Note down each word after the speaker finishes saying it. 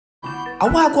I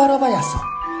want to go over here, so.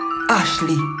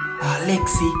 Ashley,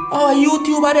 Lexie, oh,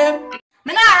 YouTuber them.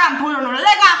 Me nah ram pull no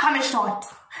leg off of me short.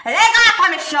 Leg off of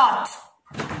me short.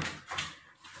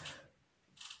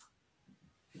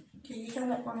 Okay, you can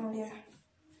let one more there.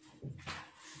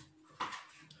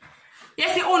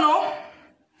 Yes, the Uno.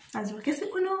 As well, yes, the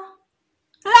Uno.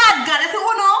 Lad God, yes, the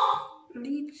Uno.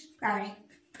 Leech. Alright.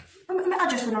 I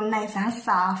just want them nice and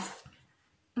soft.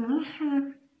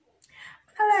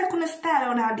 I like when the style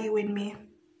on how deal with me.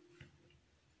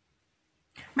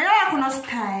 I like when the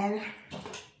style.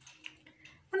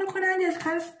 When I just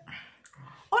can't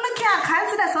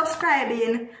consider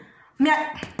subscribing.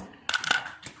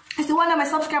 It's the one that my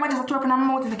subscriber just throw up in my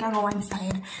mouth and they can go one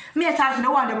side. Me I talk to the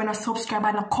one that when I subscribe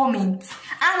and I comment.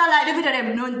 And I like the video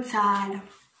them none tal.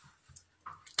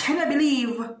 Can you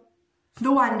believe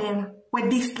the one them with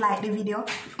dislike the video?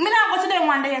 Me not go to them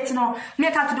one day yet, you know. Me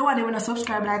I talk to the one that when I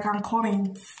subscribe like and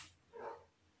comment.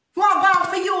 What bad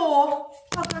for you?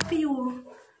 What bad for you?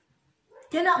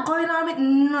 You're not going on with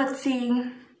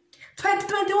nothing.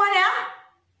 2021, yeah?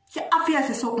 You have to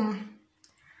say something.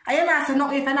 I am not saying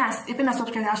no if you're not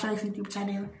subscribed to Ashley's YouTube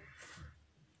channel.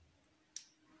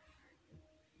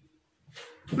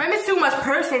 Maybe so much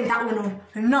person that will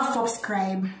not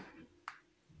subscribe.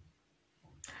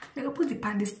 Let me put it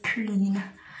on the screen.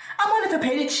 I'm going to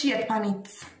pay the shit on it.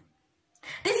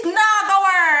 This not gonna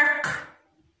work.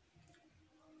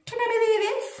 Can you believe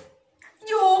it?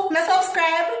 You not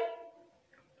subscribe.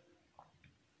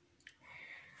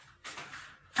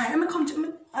 Alright, let me come to me.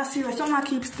 I serious, don't want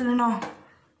to keep still now.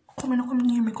 Come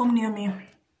near me, come near me.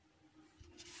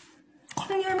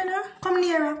 Come near me now. Come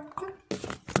nearer. Come.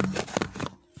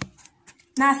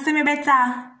 Now see me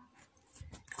better.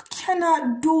 You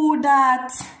cannot do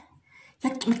that.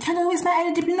 You cannot waste my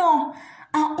energy now.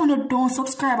 I only don't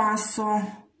subscribe and so.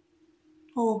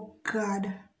 Oh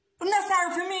God. I'm not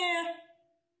sorry for me.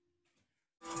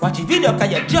 Watch the video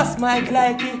cause you just might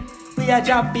like it. We a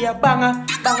jump be a banger,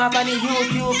 banger on the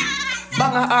YouTube.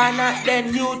 Banger or not,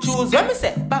 then you choose. When me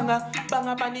say banger,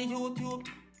 banger on the YouTube.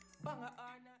 Banger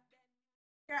or not.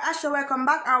 Here, Ashley, welcome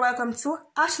back and welcome to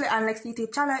Ashley and Lexie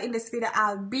YouTube channel. In this video,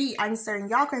 I'll be answering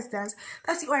your questions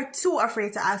that you are too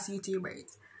afraid to ask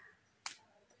YouTubers.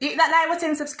 Hit that like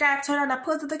button, subscribe, turn on the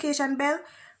post notification bell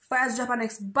for us to drop our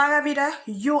next banger video.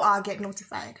 You all get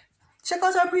notified. Check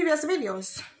out our previous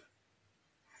videos.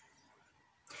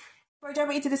 Before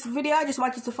jumping into this video, I just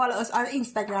want you to follow us on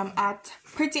Instagram at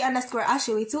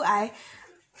pretty_Ashley with 2i,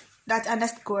 that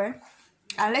underscore,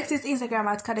 and Lexie's Instagram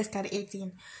at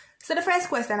cadescad18. So the first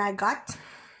question I got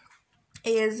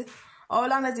is, how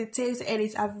long does it take to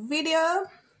edit a video?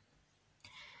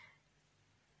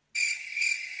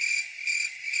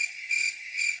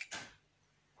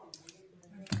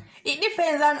 It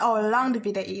depends on how long the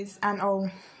video is and how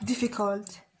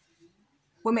difficult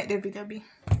we make the video be.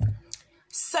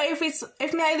 So if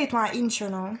me edit my intro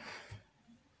now,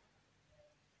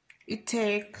 it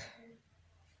take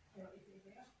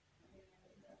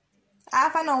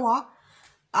half an hour,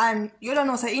 and you don't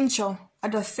know the intro are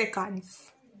just seconds.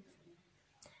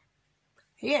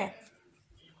 Yeah.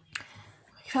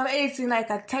 If I'm editing like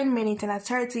a 10-minute and a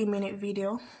 30-minute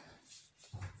video,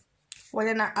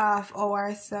 1.5 hours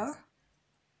or so,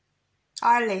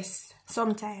 or less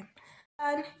sometime.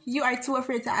 And you are too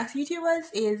afraid to ask YouTubers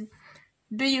is,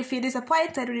 do you feel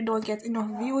disappointed when you don't get enough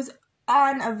views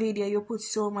on a video you put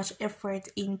so much effort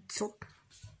into?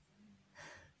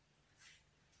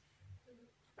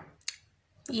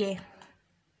 Yeah.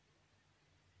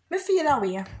 I feel that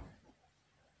way.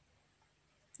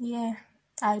 Yeah,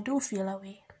 I do feel that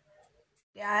way.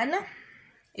 Then,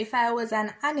 if I was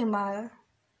an animal,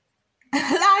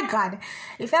 Lord God,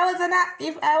 if I was an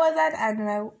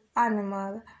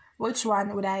animal, which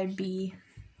one would I be?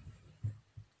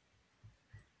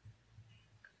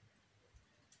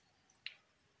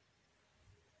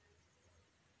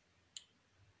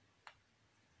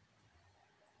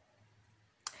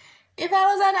 If I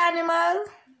was an animal,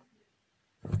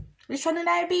 which one would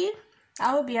I be?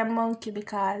 I would be a monkey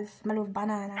because I love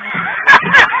banana.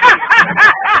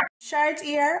 Short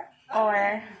hair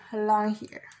or long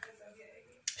hair?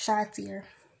 Short hair.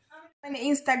 How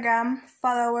many Instagram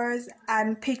followers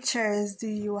and pictures do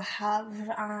you have?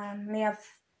 I have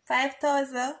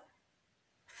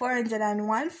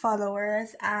 5,401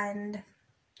 followers and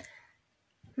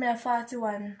I have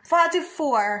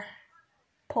 44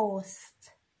 posts.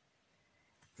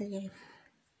 Okay.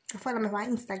 I follow me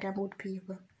on Instagram with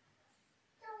people.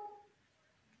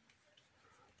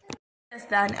 Yes,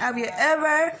 Dan, have you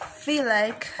ever feel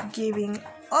like giving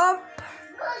up?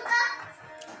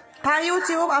 On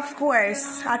YouTube, of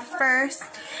course. At first,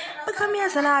 Because me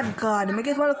as a Lord God, I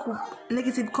get one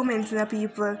negative comments from the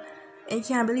people and you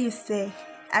can't believe say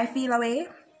I feel away.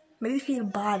 I feel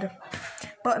bad.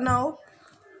 But now,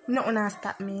 nothing has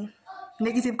stop me.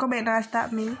 Negative comment has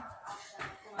stop me.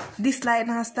 Dislike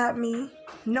has stop me.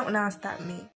 Nothing has stop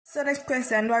me. So next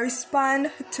question, do I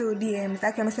respond to DMs?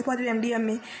 Like, I'm supposed to DM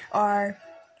me or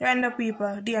random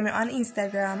people DM me on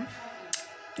Instagram.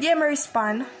 Yeah, I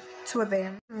respond to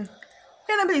them. I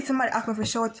don't believe somebody ask me for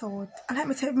shout out. And let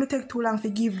me take too long to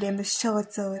give them the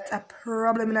shout out. A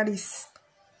problem in this.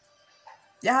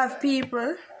 You have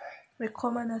people we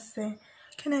come and say,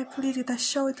 can I please get a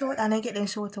shout out? And I get them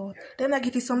shout out. Then I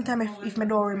get it sometime if I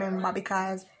don't remember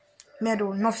because I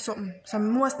do enough something. So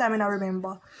most time I don't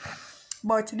remember.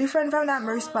 But different from that, I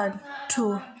respond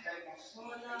to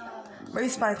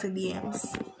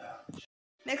DMs.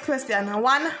 Next question.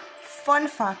 One fun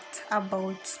fact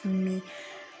about me.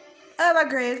 I have a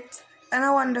great and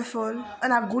a wonderful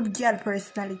and a good girl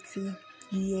personality.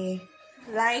 Yeah.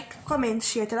 Like, comment,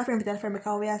 share, tell a friend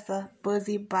because we are so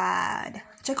buzzy bad.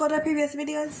 Check out the previous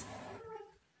videos.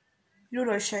 Do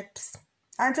those ships.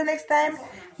 Until next time,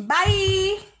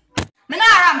 bye! Me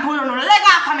nah ramp on no leg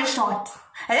off me short.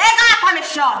 Leg off me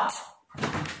short.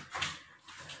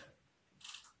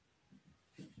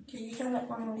 Okay, you can let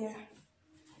one more there.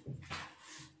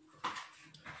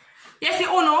 Yes, the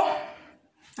Uno.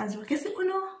 As well, yes, the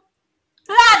Uno.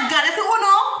 Lad, God, yes, the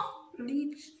Uno.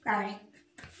 Leech. Alright.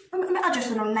 I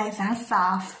just want nice and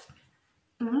soft.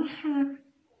 I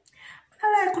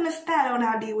like when style on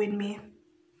how they with me.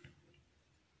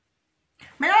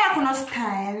 I like when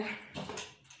style.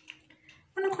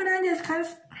 I just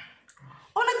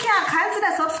can't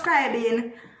consider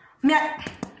subscribing.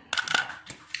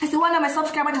 It's the one that my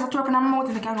subscriber just open my mouth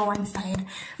and they can go one side.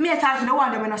 Me I talk to the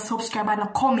one that when I subscribe and I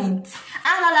comment.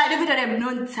 I like the video them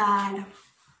none tall.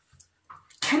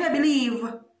 Can I believe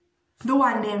the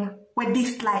one them with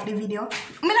dislike the video?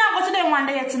 Me not go to them one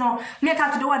day yet, you know. Me I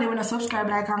talk to the one that when I subscribe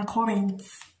like and comment.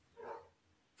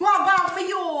 What about for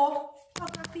you?